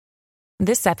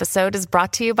This episode is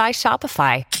brought to you by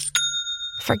Shopify.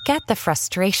 Forget the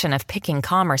frustration of picking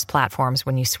commerce platforms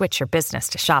when you switch your business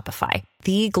to Shopify,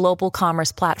 the global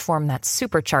commerce platform that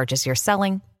supercharges your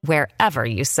selling wherever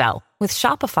you sell. With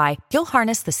Shopify, you'll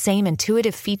harness the same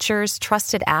intuitive features,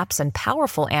 trusted apps, and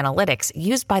powerful analytics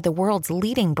used by the world's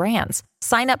leading brands.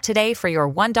 Sign up today for your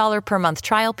 $1 per month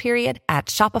trial period at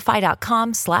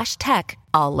shopify.com/tech,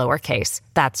 all lowercase.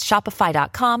 That's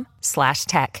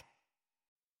shopify.com/tech.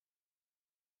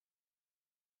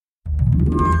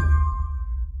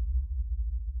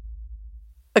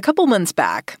 A couple months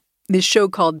back, this show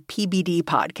called PBD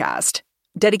Podcast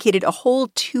dedicated a whole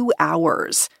 2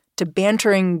 hours to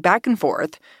bantering back and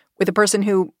forth with a person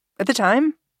who, at the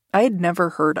time, I had never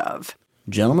heard of.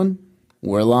 Gentlemen,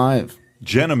 we're live.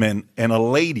 Gentlemen and a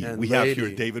lady. We have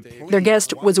here David. Their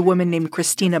guest was a woman named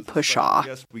Christina Pushaw.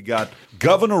 Yes, we got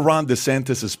Governor Ron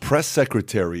DeSantis' press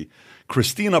secretary,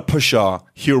 Christina Pushaw,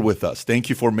 here with us. Thank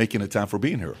you for making the time for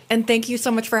being here. And thank you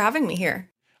so much for having me here.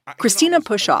 Christina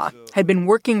Pushaw had been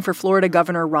working for Florida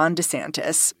Governor Ron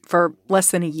DeSantis for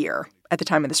less than a year at the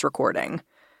time of this recording.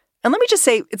 And let me just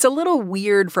say, it's a little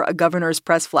weird for a governor's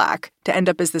press flack to end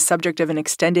up as the subject of an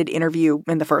extended interview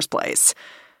in the first place.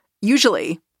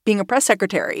 Usually, being a press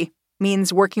secretary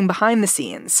means working behind the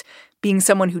scenes, being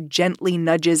someone who gently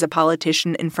nudges a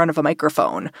politician in front of a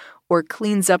microphone or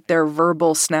cleans up their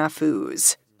verbal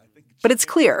snafus. But it's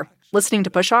clear, listening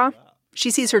to Pushaw, she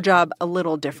sees her job a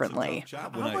little differently.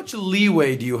 How much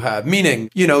leeway do you have? Meaning,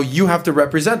 you have to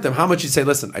represent them. How much you say,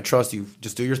 listen, I trust you,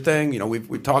 just do your thing.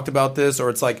 We've talked about this. Or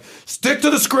it's like, stick to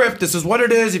the script. This is what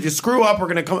it is. If you screw up, we're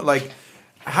going to come. Like,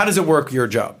 how does it work, your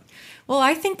job? Well,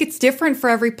 I think it's different for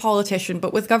every politician.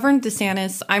 But with Governor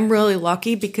DeSantis, I'm really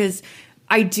lucky because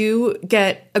I do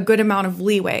get a good amount of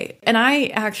leeway. And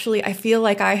I feel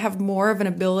like I have more of an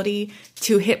ability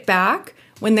to hit back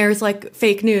when there's like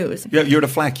fake news. Yeah, you're the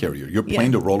flag carrier. You're playing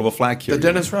the role of a flag carrier. The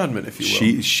Dennis Rodman, if you will.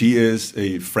 She is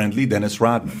a friendly Dennis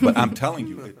Rodman. But I'm telling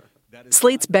you.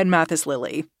 Slate's Ben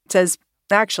Mathis-Lilly says,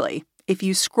 actually, if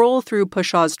you scroll through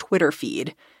Pushaw's Twitter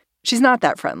feed, she's not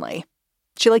that friendly.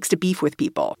 She likes to beef with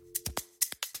people.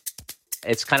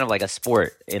 It's kind of like a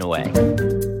sport in a way.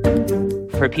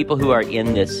 For people who are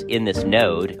in this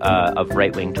node of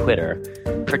right-wing Twitter,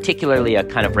 particularly a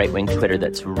kind of right-wing Twitter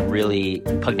that's really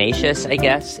pugnacious, I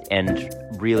guess, and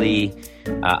really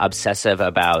obsessive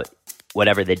about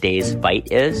whatever the day's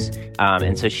fight is.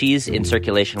 And so she's in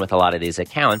circulation with a lot of these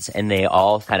accounts, and they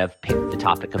all kind of pick the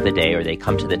topic of the day, or they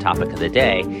come to the topic of the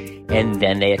day, and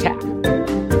then they attack.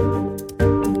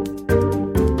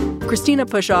 Christina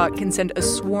Pushaw can send a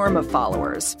swarm of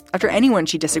followers after anyone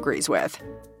she disagrees with.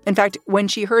 In fact, when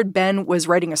she heard Ben was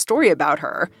writing a story about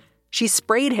her, she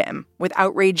sprayed him with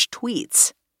outraged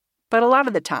tweets. But a lot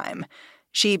of the time,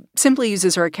 she simply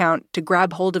uses her account to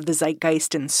grab hold of the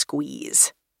zeitgeist and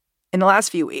squeeze. In the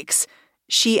last few weeks,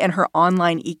 she and her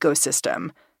online ecosystem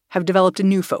have developed a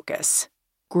new focus: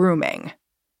 grooming.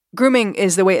 Grooming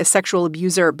is the way a sexual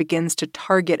abuser begins to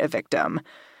target a victim.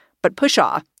 But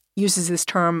Pushaw uses this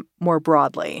term more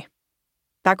broadly.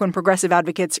 Back when progressive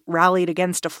advocates rallied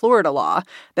against a Florida law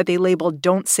that they labeled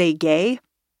 "Don't Say Gay,"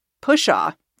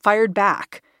 Pushaw fired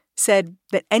back, said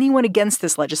that anyone against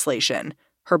this legislation,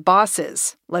 her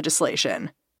boss's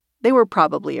legislation, they were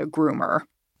probably a groomer.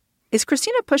 Is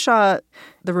Christina Pushaw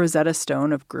the Rosetta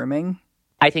Stone of grooming?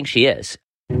 I think she is.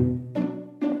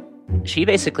 She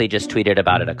basically just tweeted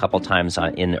about it a couple times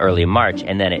in early March,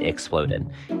 and then it exploded.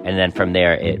 And then from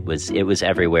there, it was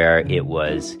everywhere. It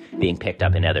was being picked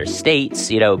up in other states.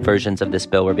 Versions of this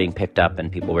bill were being picked up,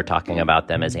 and people were talking about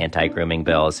them as anti-grooming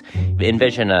bills.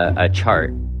 Envision a chart,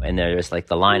 and there's like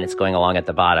the line that's going along at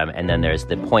the bottom, and then there's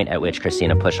the point at which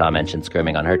Christina Pushaw mentions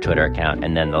grooming on her Twitter account,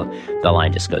 and then the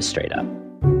line just goes straight up.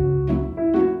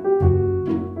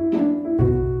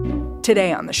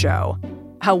 Today on the show,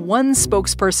 how one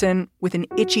spokesperson with an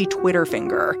itchy Twitter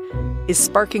finger is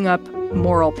sparking up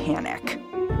moral panic.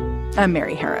 I'm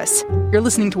Mary Harris. You're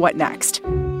listening to What Next?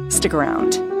 Stick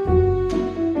around.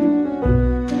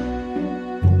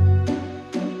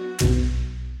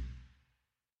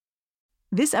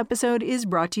 This episode is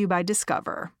brought to you by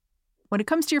Discover. When it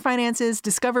comes to your finances,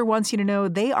 Discover wants you to know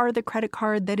they are the credit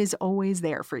card that is always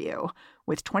there for you.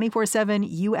 With 24/7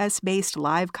 U.S.-based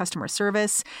live customer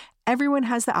service, everyone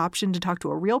has the option to talk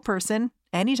to a real person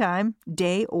anytime,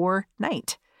 day or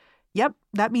night. Yep,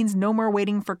 that means no more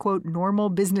waiting for, quote, normal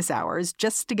business hours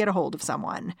just to get a hold of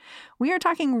someone. We are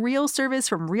talking real service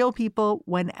from real people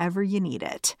whenever you need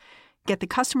it. Get the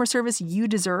customer service you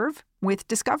deserve with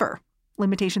Discover.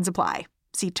 Limitations apply.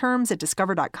 See terms at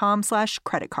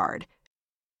discover.com/creditcard.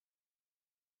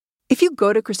 If you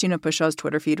go to Christina Pushaw's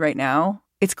Twitter feed right now,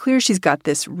 it's clear she's got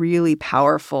this really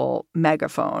powerful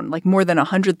megaphone, like more than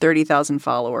 130,000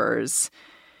 followers.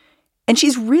 And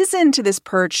she's risen to this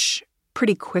perch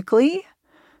pretty quickly.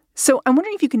 So I'm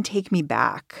wondering if you can take me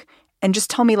back and just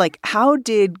tell me, like, how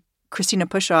did Christina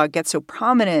Pushaw get so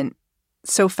prominent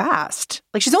so fast?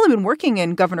 Like, she's only been working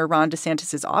in Governor Ron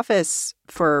DeSantis' office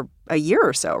for a year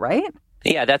or so, right?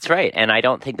 Yeah, that's right. And I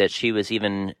don't think that she was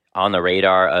even on the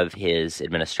radar of his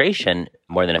administration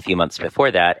more than a few months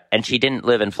before that. And she didn't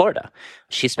live in Florida.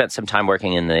 She spent some time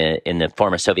working in the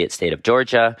former Soviet state of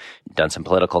Georgia, done some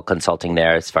political consulting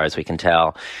there, as far as we can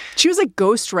tell. She was like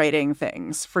ghostwriting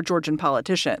things for Georgian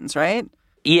politicians, right?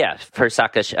 Yeah, for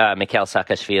Mikhail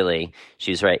Saakashvili,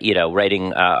 she was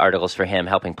writing articles for him,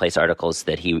 helping place articles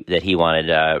that he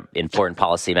wanted in Foreign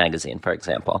Policy magazine, for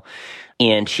example.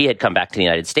 And she had come back to the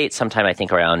United States sometime, I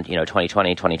think, around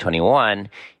 2020, 2021.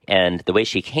 And the way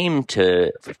she came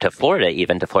to Florida,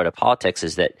 even to Florida politics,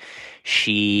 is that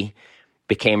she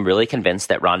became really convinced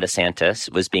that Ron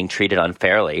DeSantis was being treated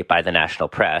unfairly by the national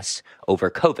press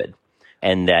over COVID,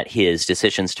 and that his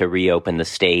decisions to reopen the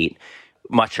state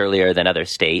much earlier than other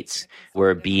states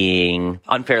were being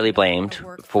unfairly blamed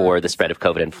for the spread of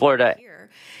COVID in Florida.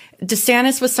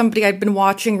 DeSantis was somebody I'd been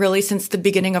watching really since the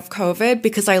beginning of COVID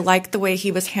because I liked the way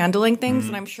he was handling things,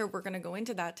 and I'm sure we're going to go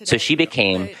into that today. So she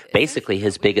became basically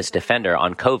his biggest defender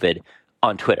on COVID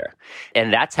on Twitter.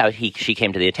 And that's how she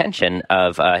came to the attention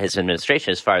of his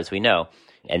administration, as far as we know.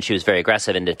 And she was very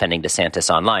aggressive in defending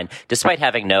DeSantis online, despite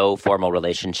having no formal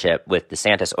relationship with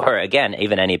DeSantis or, again,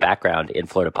 even any background in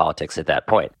Florida politics at that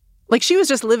point. Like, she was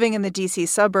just living in the D.C.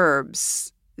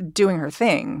 suburbs doing her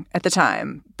thing at the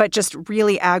time, but just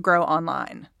really aggro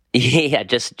online. Yeah,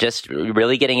 just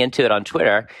really getting into it on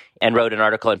Twitter, and wrote an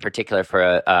article in particular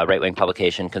for a right-wing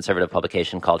publication, conservative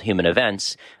publication called Human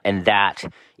Events. And that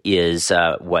is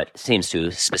what seems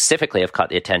to specifically have caught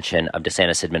the attention of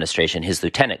DeSantis' administration. His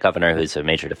lieutenant governor, who's a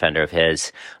major defender of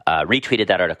his, retweeted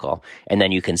that article. And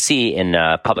then you can see in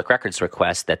public records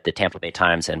requests that the Tampa Bay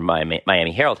Times and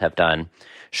Miami Herald have done,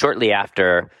 shortly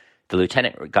after the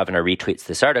lieutenant governor retweets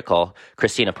this article,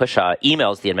 Christina Pushaw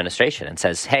emails the administration and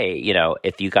says, hey,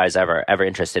 if you guys ever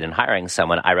interested in hiring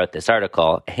someone, I wrote this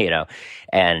article,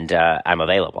 and I'm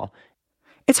available.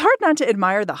 It's hard not to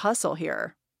admire the hustle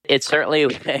here. It's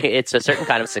a certain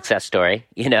kind of success story.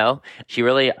 She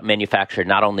really manufactured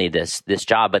not only this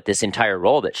job, but this entire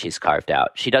role that she's carved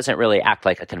out. She doesn't really act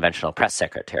like a conventional press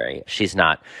secretary. She's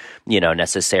not,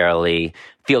 necessarily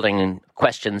fielding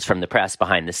questions from the press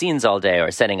behind the scenes all day or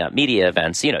setting up media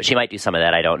events. She might do some of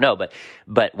that. I don't know.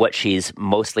 But what she's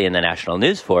mostly in the national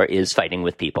news for is fighting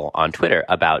with people on Twitter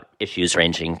about issues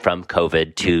ranging from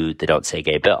COVID to the Don't Say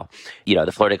Gay bill.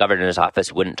 The Florida governor's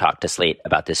office wouldn't talk to Slate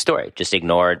about this story, just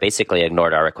basically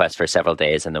ignored our request for several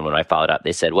days. And then when I followed up,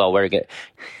 they said, well, we're going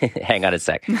to hang on a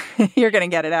sec. You're going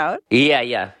to get it out?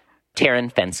 Yeah.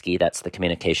 Taryn Fenske, that's the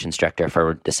communications director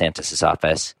for DeSantis'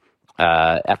 office,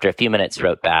 after a few minutes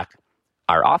wrote back,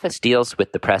 our office deals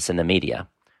with the press and the media.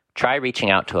 Try reaching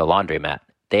out to a laundromat.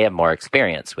 They have more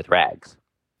experience with rags.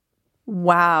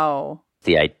 Wow.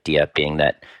 The idea being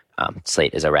that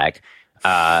Slate is a rag.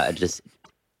 Just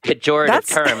pejorative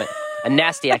term, a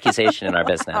nasty accusation in our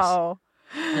business. Oh.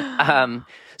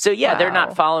 So, yeah, wow. They're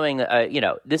not following,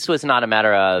 this was not a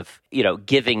matter of,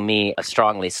 giving me a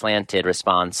strongly slanted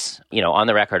response, on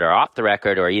the record or off the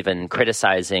record, or even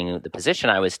criticizing the position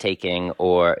I was taking,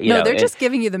 or, No, they're just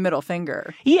giving you the middle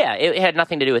finger. Yeah, it had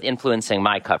nothing to do with influencing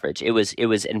my coverage. It was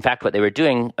in fact, what they were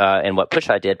doing and what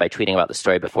Pushaw did by tweeting about the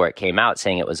story before it came out,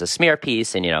 saying it was a smear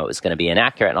piece and, it was going to be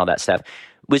inaccurate and all that stuff,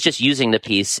 was just using the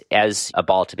piece as a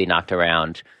ball to be knocked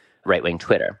around right-wing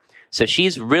Twitter. So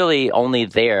she's really only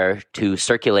there to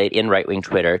circulate in right-wing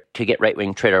Twitter, to get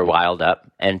right-wing Twitter riled up,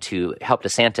 and to help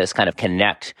DeSantis kind of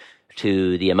connect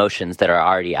to the emotions that are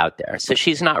already out there. So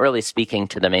she's not really speaking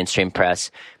to the mainstream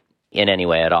press in any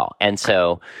way at all. And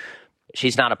so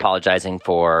she's not apologizing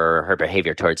for her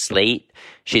behavior towards Slate.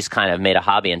 She's kind of made a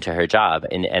hobby into her job,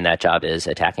 and that job is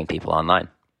attacking people online.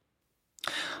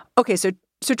 Okay, so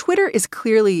Twitter is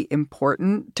clearly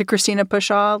important to Christina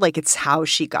Pushaw. Like, it's how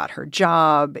she got her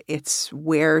job. It's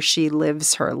where she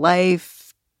lives her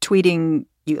life. Tweeting,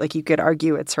 you could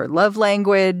argue it's her love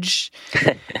language.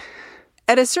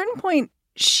 At a certain point,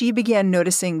 she began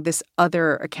noticing this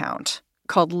other account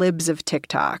called Libs of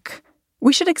TikTok.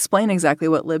 We should explain exactly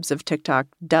what Libs of TikTok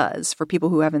does for people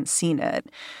who haven't seen it,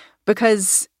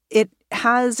 because it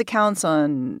has accounts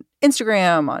on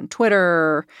Instagram, on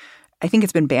Twitter. I think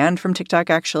it's been banned from TikTok,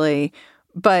 actually.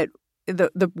 But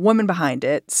the woman behind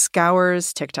it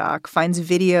scours TikTok, finds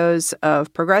videos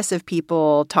of progressive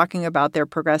people talking about their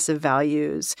progressive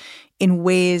values in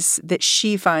ways that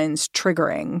she finds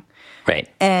triggering. Right.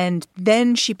 And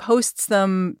then she posts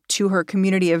them to her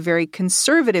community of very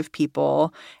conservative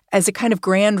people as a kind of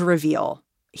grand reveal.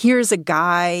 Here's a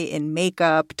guy in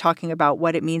makeup talking about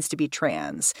what it means to be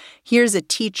trans. Here's a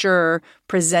teacher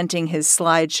presenting his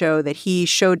slideshow that he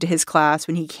showed to his class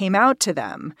when he came out to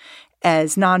them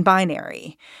as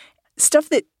non-binary. Stuff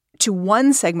that to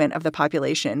one segment of the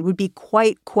population would be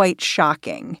quite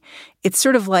shocking. It's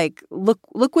sort of like, look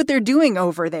what they're doing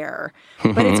over there.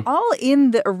 But it's all in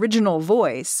the original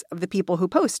voice of the people who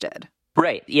posted.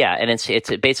 Right. Yeah. And it's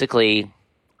basically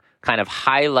kind of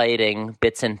highlighting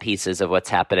bits and pieces of what's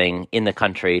happening in the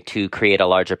country to create a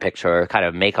larger picture, or kind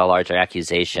of make a larger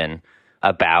accusation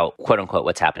about, quote unquote,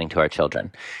 what's happening to our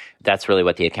children. That's really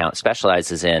what the account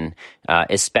specializes in,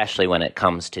 especially when it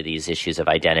comes to these issues of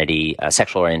identity,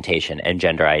 sexual orientation, and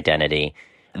gender identity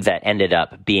that ended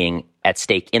up being at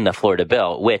stake in the Florida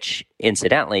bill, which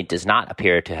incidentally does not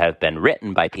appear to have been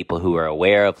written by people who were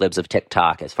aware of Libs of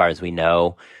TikTok. As far as we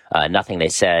know, nothing they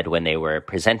said when they were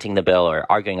presenting the bill or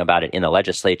arguing about it in the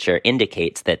legislature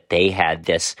indicates that they had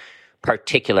this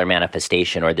particular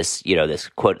manifestation or this, this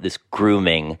quote, this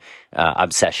grooming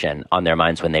obsession on their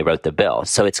minds when they wrote the bill.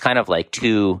 So it's kind of like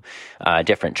two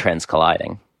different trends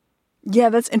colliding. Yeah,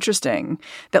 that's interesting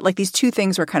that like these two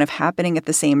things were kind of happening at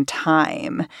the same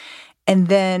time. And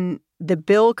then the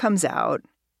bill comes out.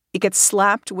 It gets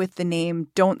slapped with the name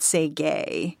Don't Say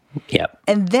Gay. Yep.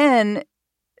 And then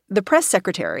the press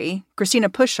secretary, Christina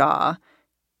Pushaw,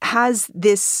 has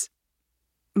this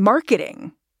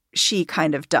marketing she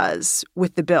kind of does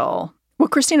with the bill. What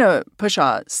Christina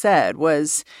Pushaw said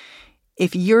was,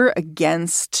 if you're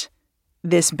against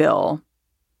this bill,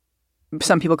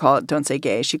 some people call it Don't Say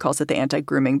Gay, she calls it the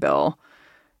anti-grooming bill,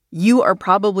 you are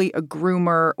probably a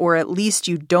groomer, or at least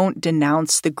you don't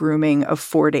denounce the grooming of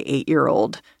 4 to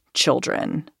 8-year-old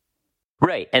children.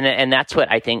 Right. And that's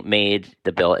what I think made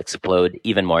the bill explode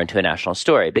even more into a national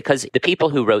story, because the people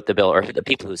who wrote the bill, or the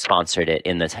people who sponsored it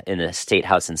in the State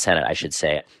House and Senate, I should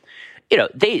say,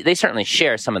 they certainly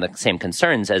share some of the same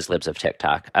concerns as Libs of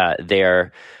TikTok.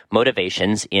 Their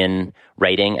motivations in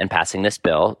writing and passing this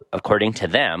bill, according to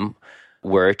them,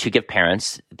 were to give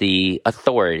parents the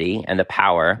authority and the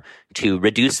power to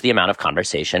reduce the amount of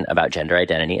conversation about gender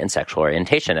identity and sexual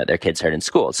orientation that their kids heard in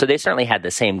school. So they certainly had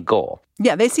the same goal.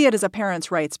 Yeah, they see it as a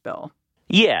parents' rights bill.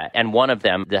 Yeah, and one of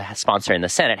them, the sponsor in the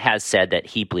Senate, has said that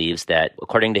he believes that,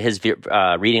 according to his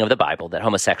reading of the Bible, that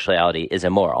homosexuality is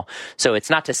immoral. So it's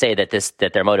not to say that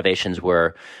their motivations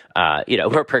were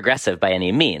progressive by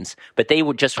any means, but they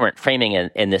just weren't framing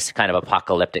it in this kind of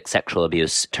apocalyptic sexual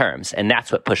abuse terms, and that's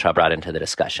what Pushaw brought into the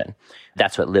discussion.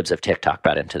 That's what Libs of TikTok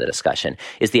brought into the discussion,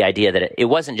 is the idea that it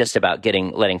wasn't just about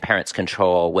letting parents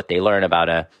control what they learn about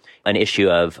an issue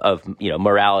of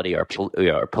morality or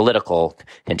political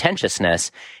contentiousness,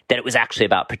 that it was actually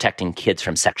about protecting kids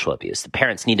from sexual abuse. The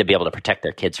parents need to be able to protect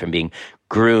their kids from being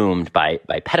groomed by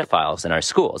pedophiles in our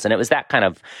schools. And it was that kind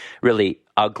of really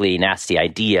ugly, nasty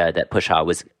idea that Pushaw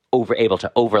was able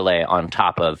to overlay on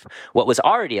top of what was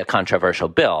already a controversial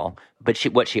bill, but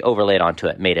what she overlaid onto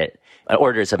it made it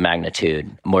orders of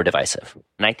magnitude more divisive.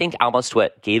 And I think almost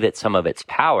what gave it some of its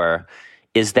power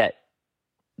is that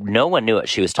no one knew what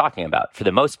she was talking about, for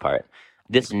the most part.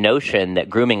 This notion that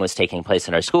grooming was taking place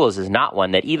in our schools is not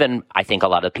one that even, I think, a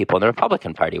lot of people in the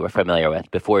Republican Party were familiar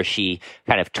with before she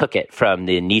kind of took it from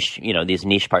the niche, these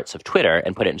niche parts of Twitter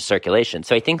and put it into circulation.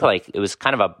 So I think it was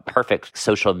kind of a perfect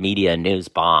social media news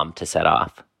bomb to set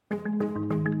off.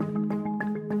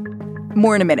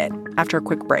 More in a minute, after a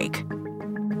quick break.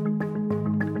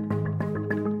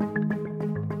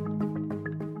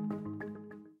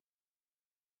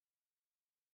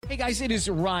 Hey guys, it is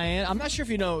Ryan. I'm not sure if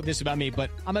you know this about me, but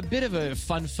I'm a bit of a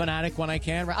fun fanatic when I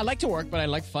can. I like to work, but I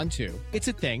like fun too. It's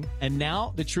a thing. And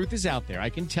now the truth is out there. I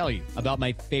can tell you about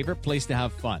my favorite place to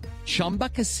have fun. Chumba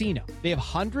Casino. They have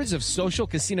hundreds of social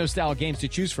casino style games to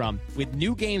choose from, with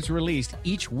new games released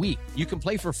each week. You can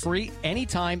play for free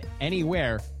anytime,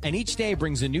 anywhere. And each day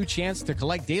brings a new chance to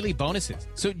collect daily bonuses.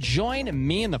 So join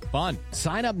me in the fun.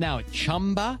 Sign up now at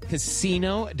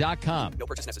ChumbaCasino.com. No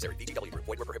purchase necessary. VGW Group.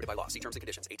 Void where prohibited by law. See terms and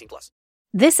conditions. 18+.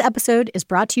 This episode is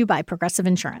brought to you by Progressive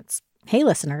Insurance. Hey,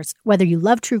 listeners, whether you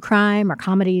love true crime or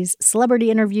comedies,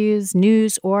 celebrity interviews,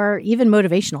 news, or even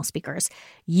motivational speakers,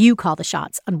 you call the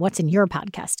shots on what's in your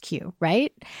podcast queue,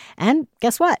 right? And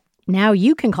guess what? Now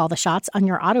you can call the shots on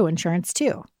your auto insurance,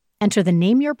 too. Enter the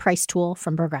Name Your Price tool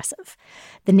from Progressive.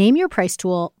 The Name Your Price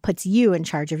tool puts you in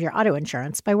charge of your auto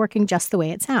insurance by working just the way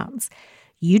it sounds.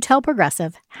 You tell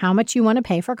Progressive how much you want to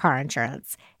pay for car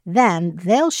insurance. Then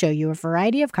they'll show you a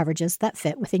variety of coverages that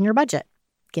fit within your budget.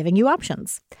 giving you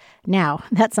options. Now,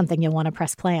 that's something you'll want to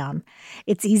press play on.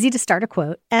 It's easy to start a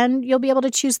quote, and you'll be able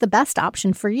to choose the best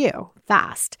option for you,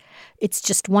 fast. It's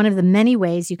just one of the many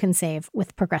ways you can save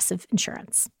with Progressive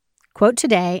Insurance. Quote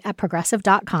today at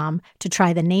Progressive.com to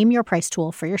try the Name Your Price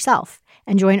tool for yourself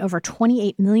and join over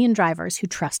 28 million drivers who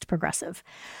trust Progressive.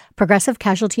 Progressive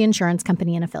Casualty Insurance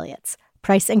Company and Affiliates.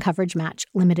 Price and coverage match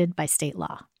limited by state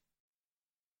law.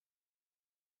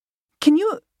 Can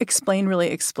you explain really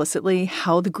explicitly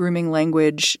how the grooming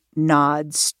language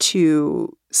nods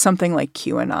to something like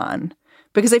QAnon?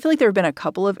 Because I feel like there have been a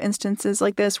couple of instances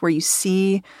like this where you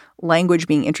see language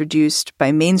being introduced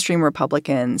by mainstream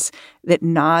Republicans that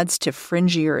nods to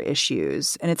fringier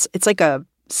issues. And it's like a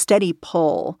steady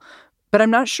pull. But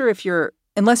I'm not sure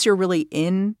unless you're really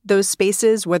in those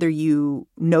spaces, whether you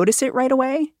notice it right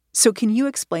away. So can you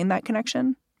explain that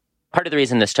connection? Part of the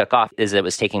reason this took off is that it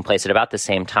was taking place at about the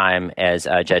same time as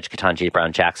Judge Ketanji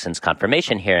Brown Jackson's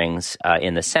confirmation hearings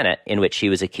in the Senate, in which she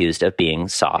was accused of being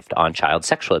soft on child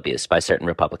sexual abuse by certain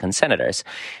Republican senators,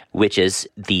 which is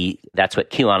that's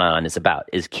what QAnon is about.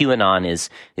 QAnon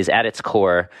is at its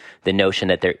core the notion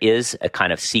that there is a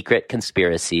kind of secret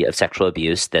conspiracy of sexual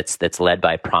abuse that's led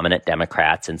by prominent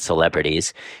Democrats and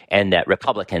celebrities, and that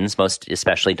Republicans, most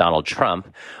especially Donald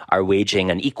Trump, are waging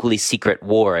an equally secret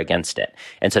war against it.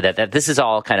 And so that this is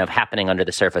all kind of happening under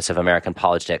the surface of American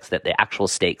politics, that the actual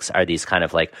stakes are these kind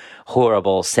of like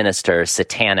horrible, sinister,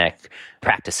 satanic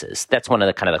practices. That's one of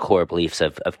the kind of the core beliefs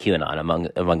of QAnon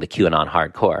among the QAnon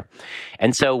hardcore.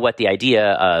 And so what the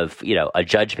idea of, a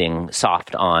judge being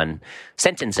soft on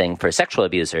sentencing for sexual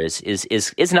abusers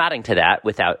is nodding to that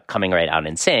without coming right out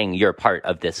and saying you're part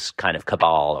of this kind of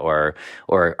cabal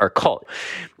or cult.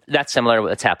 That's similar to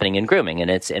what's happening in grooming, and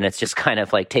it's just kind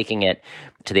of like taking it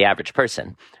to the average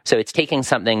person. So it's taking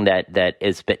something that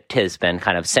has been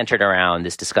kind of centered around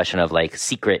this discussion of like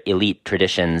secret elite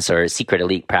traditions or secret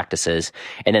elite practices,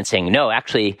 and then saying, no,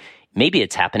 actually, maybe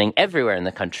it's happening everywhere in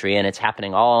the country, and it's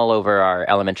happening all over our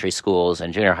elementary schools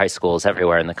and junior high schools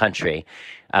everywhere in the country,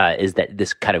 is that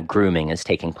this kind of grooming is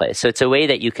taking place. So it's a way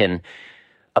that you can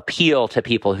appeal to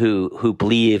people who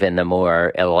believe in the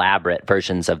more elaborate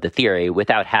versions of the theory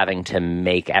without having to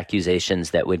make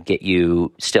accusations that would get you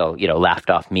still, laughed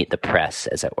off meet the press,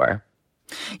 as it were.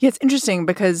 Yeah, it's interesting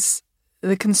because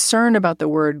the concern about the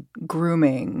word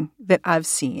grooming that I've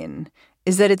seen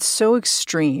is that it's so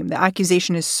extreme. The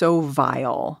accusation is so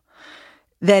vile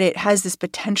that it has this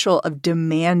potential of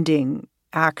demanding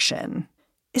action.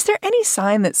 Is there any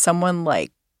sign that someone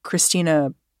like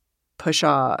Christina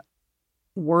Pushaw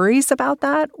worries about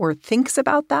that or thinks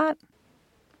about that?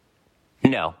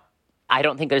 No, I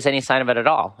don't think there's any sign of it at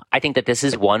all. I think that this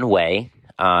is one way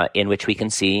in which we can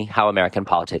see how American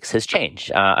politics has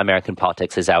changed. American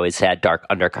politics has always had dark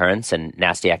undercurrents and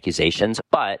nasty accusations,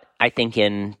 but I think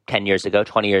in 10 years ago,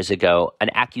 20 years ago,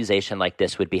 an accusation like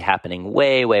this would be happening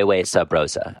way, way, way sub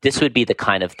rosa. This would be the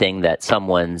kind of thing that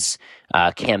someone's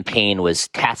campaign was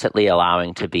tacitly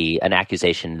allowing to be an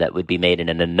accusation that would be made in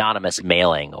an anonymous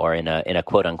mailing or in a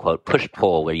quote unquote push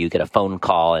pull where you get a phone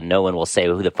call and no one will say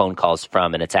who the phone call's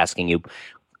from, and it's asking you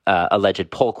alleged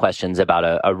poll questions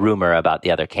about a rumor about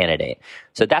the other candidate.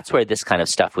 So that's where this kind of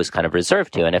stuff was kind of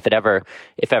reserved to. And if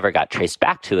ever got traced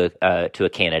back to a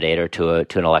candidate or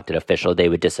to an elected official, they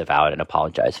would disavow it and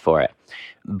apologize for it.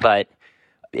 But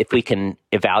if we can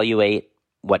evaluate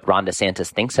what Ron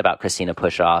DeSantis thinks about Christina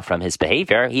Pushaw from his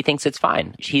behavior, he thinks it's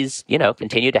fine. She's,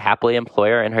 continued to happily employ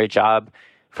her in her job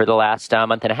for the last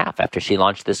month and a half after she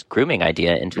launched this grooming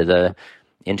idea into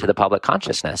the public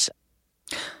consciousness.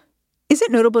 Is it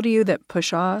notable to you that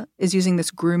Pushaw is using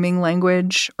this grooming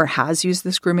language or has used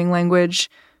this grooming language,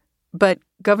 but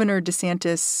Governor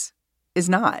DeSantis is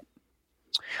not?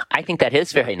 I think that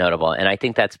is very notable, and I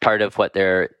think that's part of what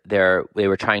they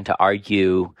were trying to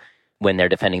argue when they're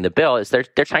defending the bill is they're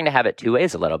trying to have it two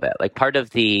ways a little bit. Like part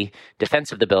of the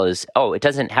defense of the bill is, it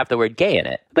doesn't have the word gay in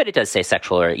it, but it does say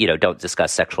sexual or, don't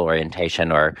discuss sexual orientation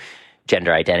or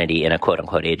gender identity in a quote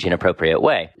unquote age inappropriate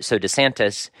way. So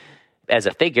DeSantis, as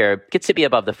a figure, gets to be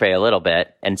above the fray a little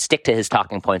bit and stick to his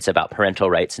talking points about parental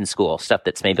rights in school, stuff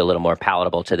that's maybe a little more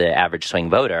palatable to the average swing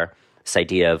voter. This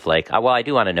idea of like, I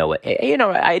do want to know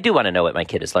what my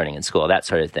kid is learning in school, that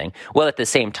sort of thing. Well, at the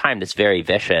same time, this very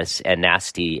vicious and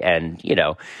nasty and,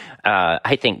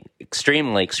 I think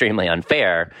extremely, extremely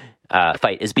unfair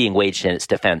fight is being waged in its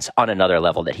defense on another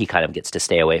level that he kind of gets to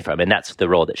stay away from. And that's the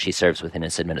role that she serves within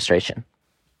his administration.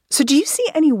 So do you see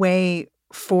any way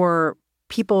for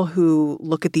people who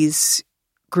look at these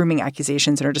grooming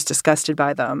accusations and are just disgusted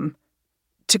by them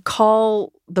to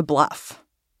call the bluff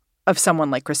of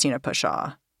someone like Christina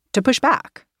Pushaw, to push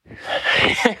back?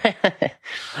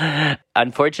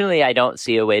 Unfortunately, I don't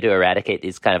see a way to eradicate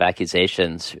these kind of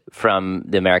accusations from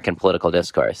the American political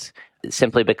discourse,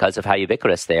 simply because of how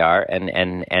ubiquitous they are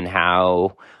and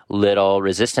how little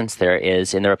resistance there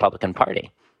is in the Republican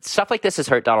Party. Stuff like this has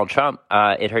hurt Donald Trump.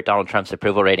 It hurt Donald Trump's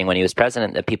approval rating when he was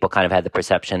president, that people kind of had the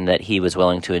perception that he was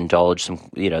willing to indulge some,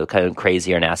 kind of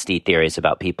crazy or nasty theories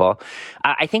about people.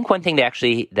 I think one thing that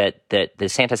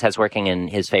DeSantis has working in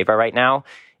his favor right now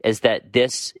is that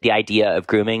the idea of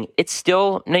grooming, it's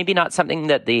still maybe not something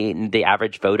that the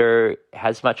average voter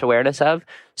has much awareness of.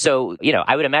 So,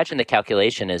 I would imagine the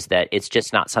calculation is that it's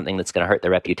just not something that's going to hurt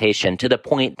their reputation to the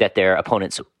point that their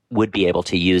opponents would be able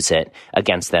to use it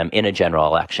against them in a general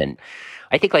election.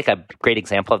 I think like a great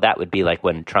example of that would be like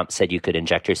when Trump said you could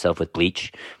inject yourself with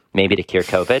bleach, maybe to cure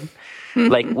COVID.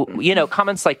 Like,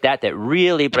 comments like that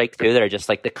really break through, that are just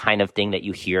like the kind of thing that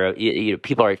you hear. You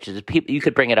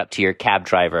could bring it up to your cab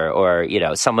driver or,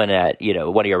 someone at,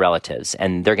 one of your relatives,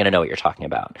 and they're going to know what you're talking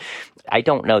about. I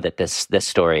don't know that this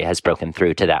story has broken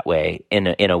through to that way in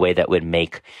a way that would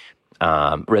make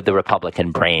the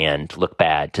Republican brand look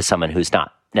bad to someone who's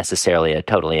not necessarily a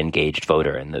totally engaged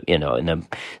voter in the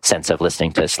sense of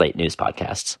listening to Slate News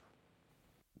podcasts.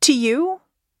 To you,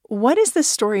 what is this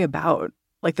story about?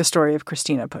 Like the story of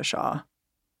Christina Pushaw?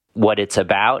 What it's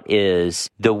about is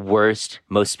the worst,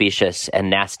 most specious,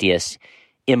 and nastiest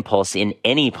impulse in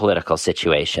any political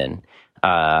situation.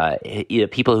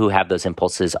 People who have those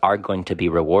impulses are going to be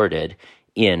rewarded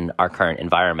in our current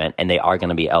environment, and they are going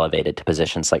to be elevated to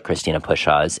positions like Christina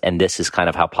Pushaw's. And this is kind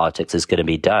of how politics is going to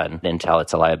be done until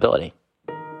it's a liability.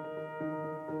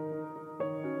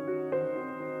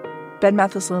 Ben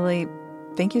Mathis-Lilley,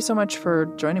 thank you so much for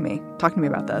joining me, talking to me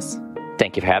about this.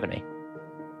 Thank you for having me.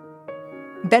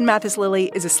 Ben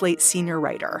Mathis-Lilley is a Slate senior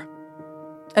writer.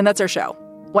 And that's our show.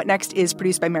 What Next is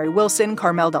produced by Mary Wilson,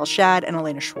 Carmel Delshad, and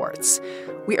Elena Schwartz.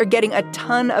 We are getting a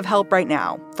ton of help right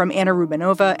now from Anna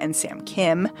Rubinova and Sam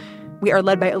Kim. We are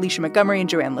led by Alicia Montgomery and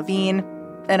Joanne Levine.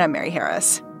 And I'm Mary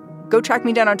Harris. Go track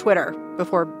me down on Twitter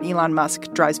before Elon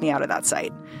Musk drives me out of that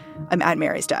site. I'm at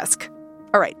Mary's Desk.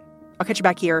 All right, I'll catch you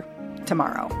back here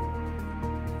tomorrow.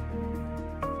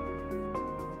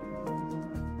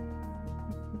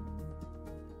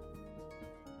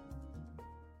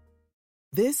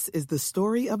 This is the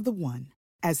story of the one.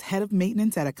 As head of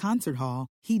maintenance at a concert hall,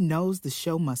 he knows the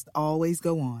show must always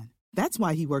go on. That's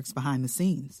why he works behind the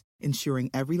scenes, ensuring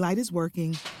every light is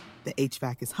working, the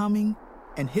HVAC is humming,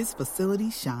 and his facility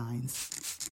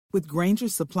shines. With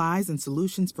Grainger's supplies and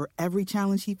solutions for every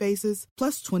challenge he faces,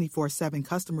 plus 24/7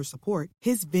 customer support,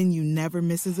 his venue never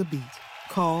misses a beat.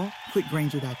 Call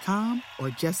quickgrainger.com or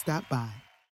just stop by.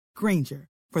 Grainger,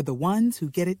 for the ones who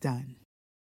get it done.